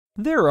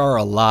There are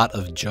a lot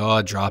of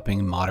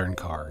jaw-dropping modern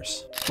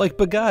cars, like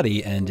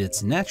Bugatti and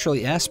its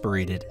naturally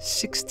aspirated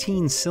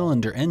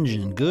 16-cylinder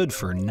engine good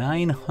for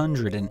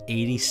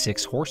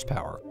 986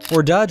 horsepower,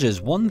 or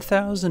Dodge's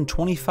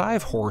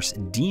 1,025-horse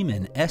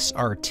Demon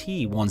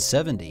SRT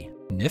 170.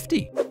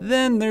 Nifty.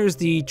 Then there's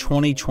the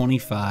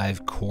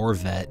 2025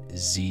 Corvette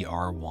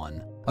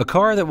ZR1, a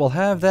car that will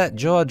have that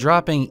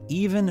jaw-dropping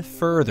even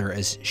further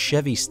as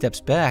Chevy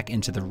steps back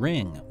into the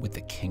ring with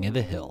the king of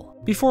the hill.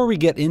 Before we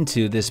get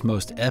into this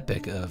most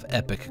epic of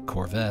epic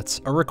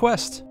Corvettes, a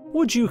request.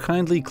 Would you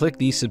kindly click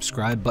the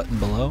subscribe button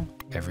below?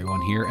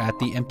 Everyone here at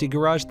the Empty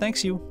Garage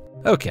thanks you.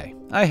 Okay,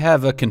 I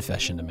have a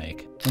confession to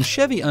make. When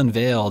Chevy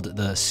unveiled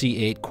the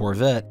C8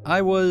 Corvette,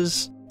 I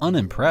was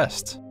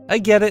unimpressed. I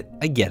get it.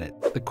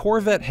 The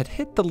Corvette had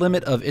hit the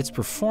limit of its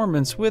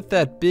performance with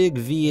that big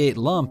V8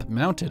 lump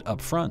mounted up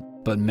front.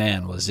 But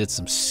man, was it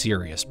some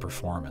serious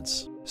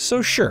performance.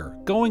 So sure,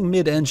 going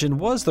mid-engine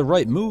was the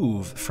right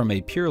move from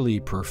a purely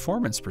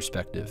performance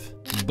perspective.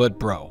 But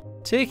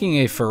bro, taking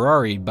a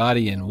Ferrari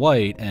body in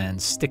white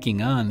and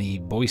sticking on the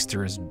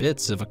boisterous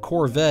bits of a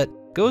Corvette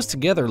goes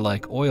together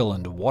like oil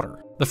and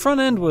water. The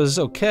front end was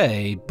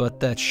okay, but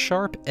that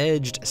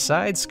sharp-edged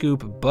side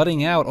scoop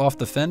butting out off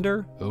the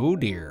fender? Oh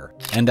dear.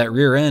 And that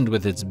rear end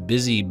with its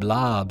busy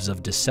blobs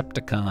of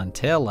Decepticon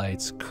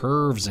taillights,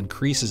 curves and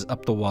creases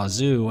up the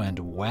wazoo, and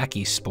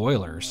wacky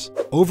spoilers.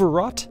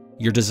 Overwrought?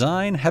 Your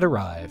design had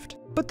arrived.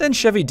 But then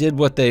Chevy did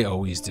what they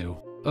always do.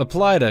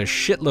 Applied a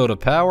shitload of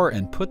power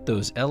and put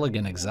those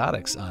elegant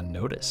exotics on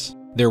notice.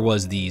 There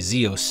was the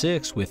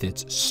Z06 with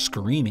its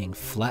screaming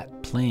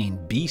flat plane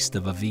beast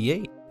of a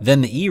V8.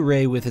 Then the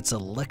E-Ray with its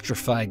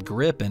electrified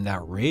grip and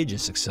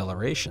outrageous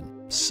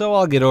acceleration. So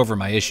I'll get over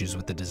my issues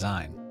with the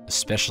design,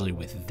 especially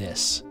with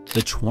this,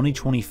 the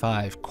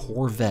 2025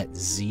 Corvette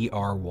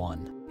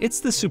ZR1. It's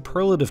the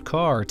superlative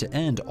car to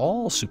end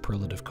all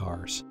superlative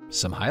cars.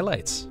 Some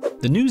highlights.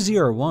 The new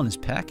ZR1 is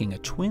packing a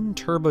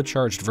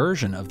twin-turbocharged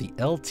version of the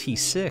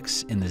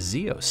LT6 in the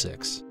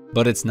Z06.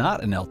 But it's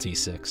not an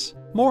LT6.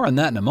 More on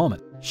that in a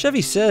moment.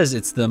 Chevy says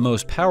it's the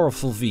most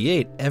powerful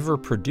V8 ever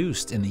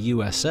produced in the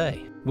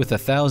USA. With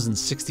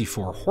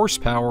 1,064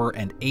 horsepower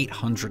and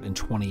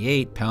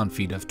 828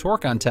 pound-feet of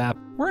torque on tap,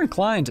 we're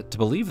inclined to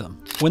believe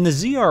them. When the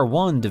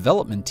ZR1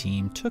 development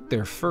team took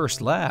their first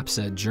laps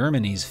at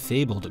Germany's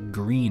fabled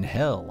Green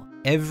Hell,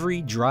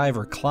 every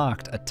driver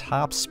clocked a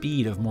top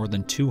speed of more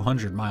than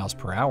 200 miles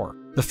per hour.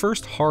 The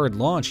first hard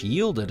launch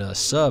yielded a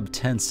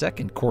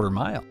sub-10-second quarter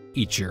mile.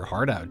 Eat your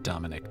heart out,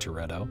 Dominic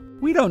Toretto.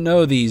 We don't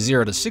know the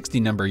 0 to 60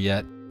 number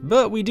yet,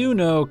 but we do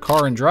know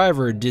car and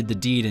driver did the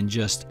deed in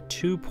just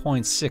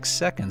 2.6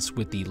 seconds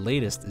with the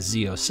latest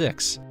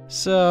Z06.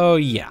 So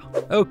yeah.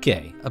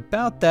 Okay,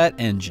 about that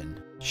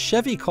engine.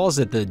 Chevy calls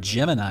it the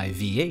Gemini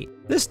V8.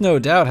 This no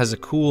doubt has a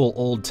cool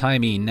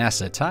old-timey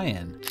NASA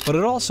tie-in, but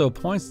it also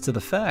points to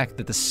the fact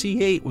that the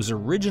C8 was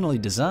originally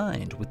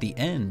designed with the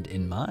end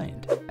in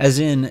mind. As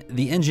in,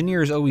 the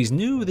engineers always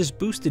knew this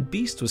boosted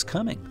beast was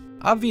coming.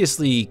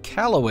 Obviously,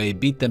 Callaway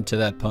beat them to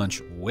that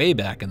punch way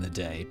back in the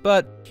day,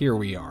 but here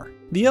we are.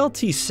 The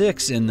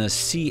LT6 in the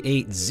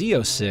C8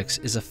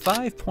 Z06 is a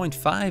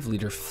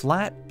 5.5-liter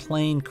flat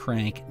plane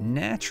crank,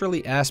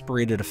 naturally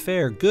aspirated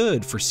affair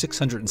good for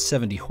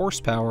 670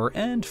 horsepower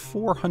and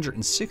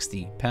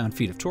 460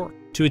 pound-feet of torque.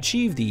 To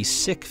achieve the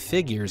sick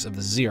figures of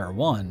the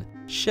ZR1,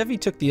 Chevy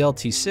took the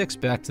LT6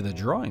 back to the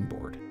drawing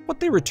board. What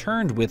they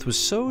returned with was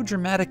so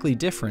dramatically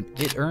different,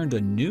 it earned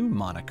a new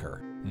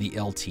moniker, the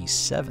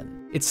LT7.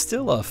 It's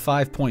still a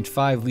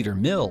 5.5-liter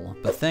mill,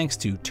 but thanks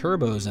to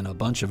turbos and a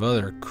bunch of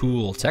other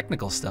cool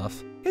technical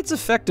stuff, it's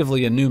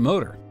effectively a new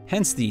motor.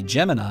 Hence the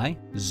Gemini,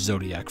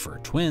 Zodiac for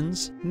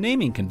twins,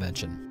 naming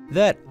convention.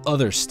 That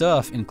other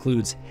stuff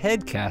includes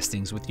head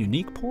castings with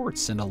unique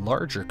ports and a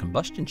larger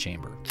combustion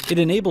chamber. It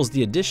enables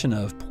the addition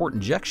of port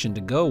injection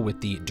to go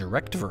with the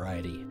direct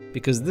variety,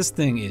 because this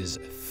thing is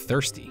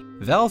thirsty.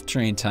 Valve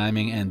train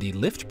timing and the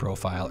lift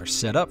profile are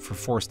set up for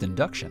forced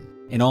induction.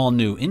 An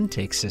all-new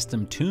intake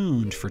system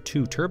tuned for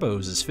 2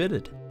 turbos is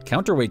fitted.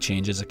 Counterweight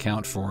changes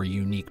account for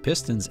unique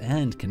pistons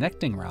and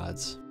connecting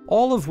rods,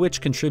 all of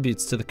which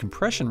contributes to the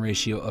compression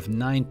ratio of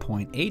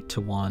 9.8 to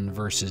 1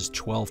 versus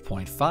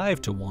 12.5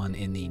 to 1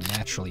 in the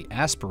naturally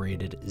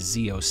aspirated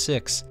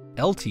Z06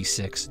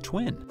 LT6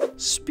 twin.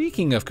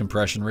 Speaking of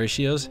compression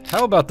ratios,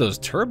 how about those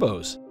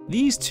turbos?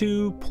 These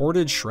two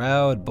ported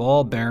shroud,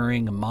 ball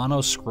bearing,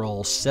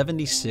 mono-scroll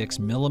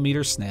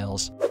 76mm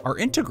Snails are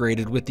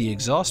integrated with the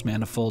exhaust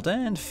manifold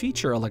and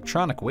feature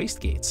electronic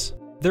wastegates.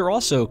 They're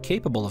also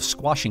capable of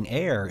squashing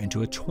air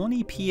into a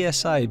 20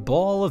 psi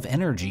ball of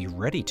energy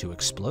ready to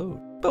explode.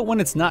 But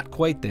when it's not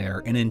quite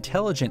there, an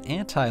intelligent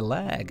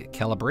anti-lag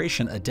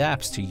calibration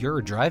adapts to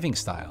your driving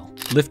style.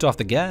 Lift off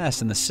the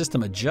gas and the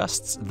system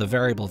adjusts the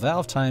variable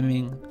valve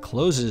timing,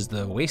 closes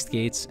the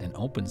wastegates, and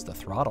opens the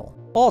throttle.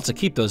 All to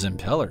keep those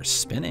impellers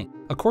spinning.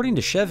 According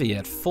to Chevy,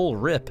 at full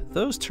rip,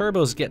 those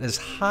turbos get as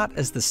hot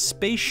as the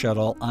space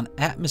shuttle on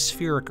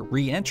atmospheric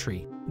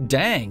re-entry,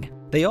 Dang!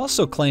 They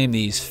also claim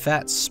these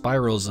fat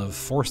spirals of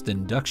forced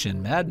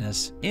induction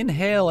madness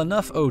inhale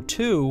enough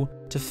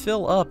O2 to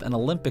fill up an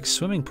Olympic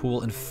swimming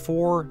pool in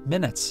 4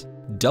 minutes.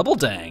 Double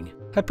dang!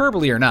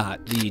 Hyperbole or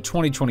not, the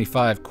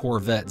 2025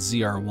 Corvette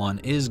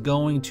ZR1 is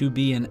going to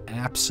be an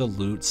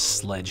absolute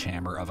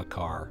sledgehammer of a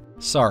car.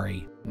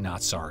 Sorry,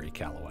 not sorry,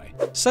 Callaway.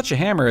 Such a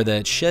hammer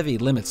that Chevy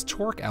limits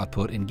torque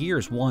output in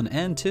gears 1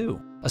 and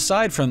 2.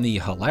 Aside from the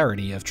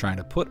hilarity of trying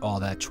to put all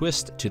that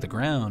twist to the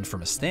ground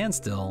from a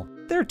standstill,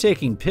 they're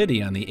taking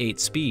pity on the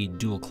 8-speed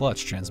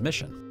dual-clutch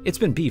transmission. It's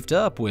been beefed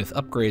up with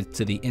upgrades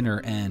to the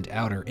inner and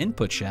outer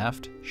input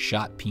shaft,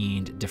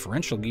 shot-peened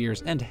differential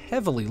gears, and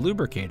heavily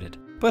lubricated.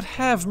 But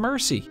have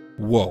mercy.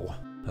 Whoa.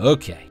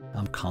 Okay,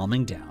 I'm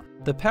calming down.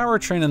 The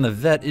powertrain on the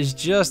Vette is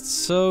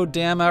just so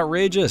damn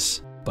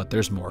outrageous. But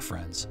there's more,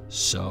 friends.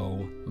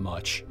 So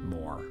much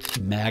more.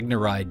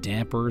 Magnaride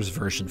dampers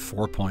version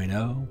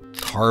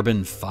 4.0,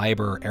 carbon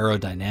fiber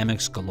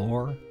aerodynamics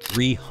galore,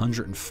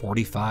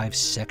 345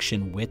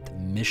 section width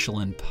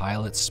Michelin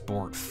Pilot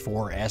Sport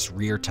 4S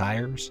rear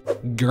tires,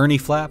 gurney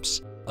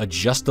flaps,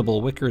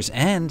 adjustable wickers,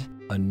 and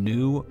a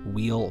new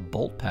wheel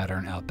bolt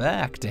pattern out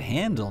back to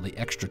handle the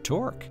extra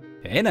torque.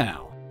 Hey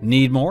now,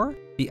 need more?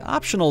 The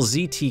optional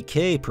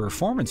ZTK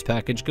performance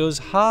package goes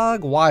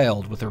hog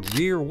wild with a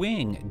rear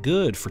wing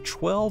good for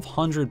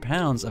 1,200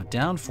 pounds of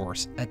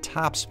downforce at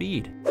top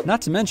speed.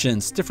 Not to mention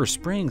stiffer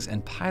springs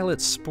and Pilot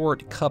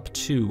Sport Cup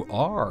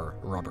 2R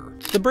rubber.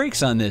 The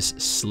brakes on this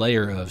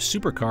slayer of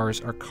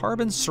supercars are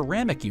carbon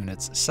ceramic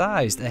units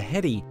sized a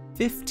heady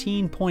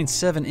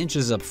 15.7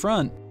 inches up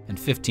front and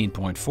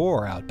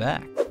 15.4 out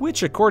back,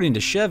 which according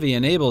to Chevy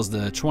enables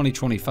the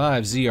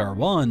 2025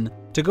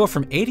 ZR1 to go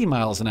from 80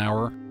 miles an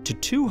hour to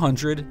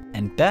 200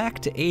 and back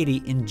to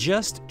 80 in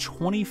just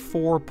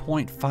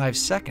 24.5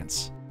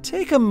 seconds.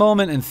 Take a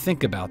moment and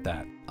think about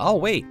that. I'll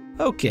wait.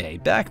 Okay,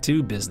 back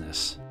to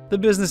business. The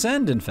business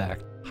end, in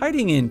fact.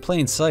 Hiding in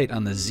plain sight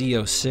on the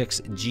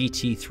Z06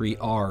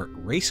 GT3R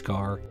race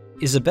car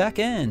is a back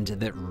end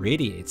that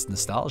radiates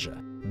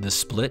nostalgia. The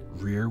split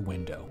rear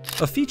window.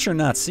 A feature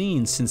not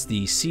seen since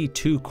the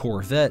C2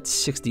 Corvette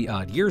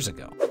 60-odd years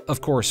ago.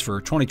 Of course,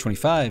 for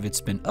 2025, it's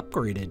been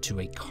upgraded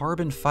to a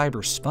carbon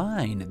fiber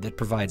spine that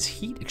provides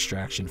heat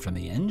extraction from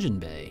the engine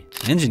bay.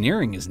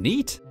 Engineering is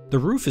neat. The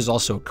roof is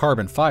also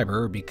carbon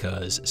fiber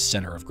because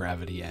center of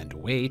gravity and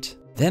weight.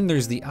 Then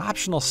there's the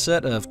optional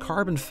set of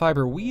carbon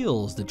fiber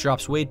wheels that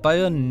drops weight by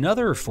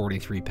another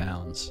 43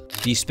 pounds.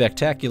 The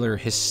spectacular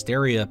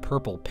Hysteria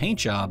purple paint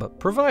job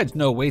provides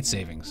no weight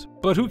savings,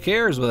 but who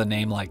cares with a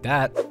name like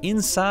that?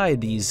 Inside,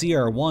 the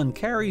ZR1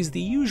 carries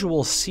the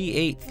usual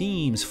C8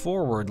 themes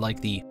forward, like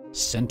the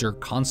center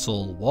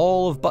console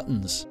wall of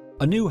buttons.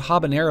 A new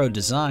habanero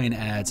design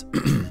adds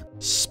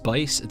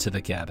spice to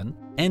the cabin,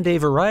 and a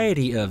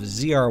variety of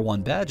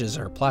ZR1 badges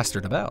are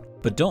plastered about.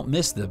 But don't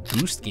miss the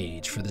boost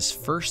gauge for this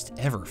first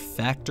ever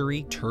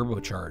factory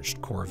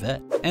turbocharged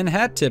Corvette. And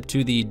hat tip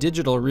to the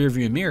digital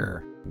rearview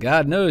mirror.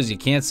 God knows you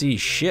can't see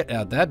shit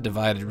out that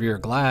divided rear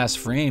glass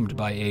framed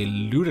by a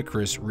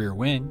ludicrous rear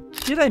wing.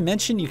 Did I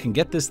mention you can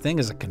get this thing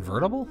as a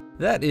convertible?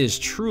 That is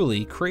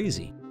truly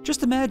crazy.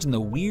 Just imagine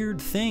the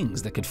weird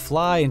things that could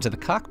fly into the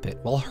cockpit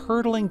while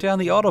hurtling down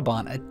the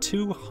Autobahn at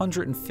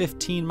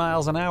 215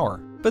 miles an hour.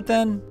 But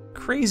then,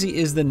 crazy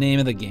is the name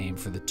of the game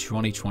for the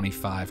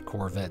 2025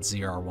 Corvette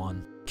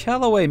ZR1.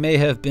 Callaway may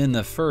have been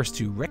the first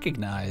to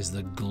recognize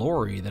the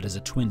glory that is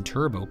a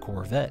twin-turbo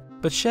Corvette,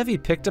 but Chevy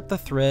picked up the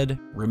thread,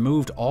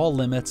 removed all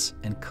limits,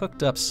 and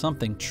cooked up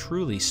something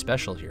truly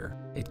special here.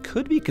 It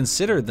could be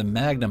considered the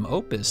magnum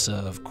opus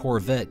of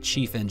Corvette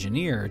chief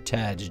engineer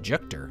Tadge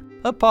Juechter.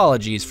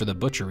 Apologies for the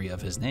butchery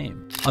of his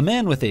name. A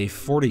man with a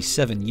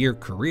 47-year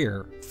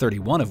career,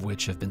 31 of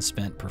which have been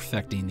spent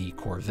perfecting the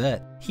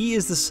Corvette, he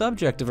is the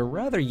subject of a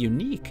rather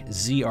unique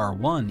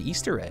ZR1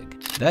 Easter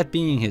egg, that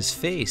being his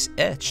face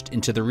etched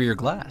into the rear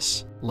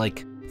glass,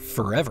 like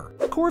forever.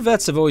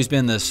 Corvettes have always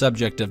been the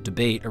subject of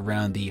debate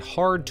around the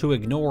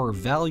hard-to-ignore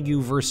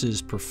value versus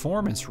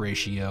performance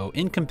ratio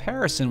in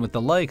comparison with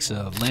the likes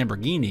of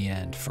Lamborghini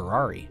and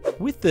Ferrari.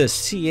 With the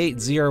C8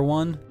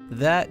 ZR1,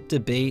 that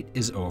debate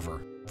is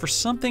over. For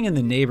something in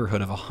the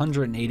neighborhood of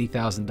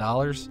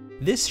 $180,000,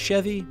 this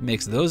Chevy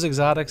makes those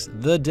exotics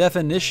the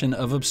definition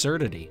of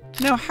absurdity.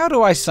 Now, how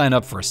do I sign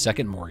up for a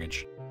second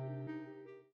mortgage?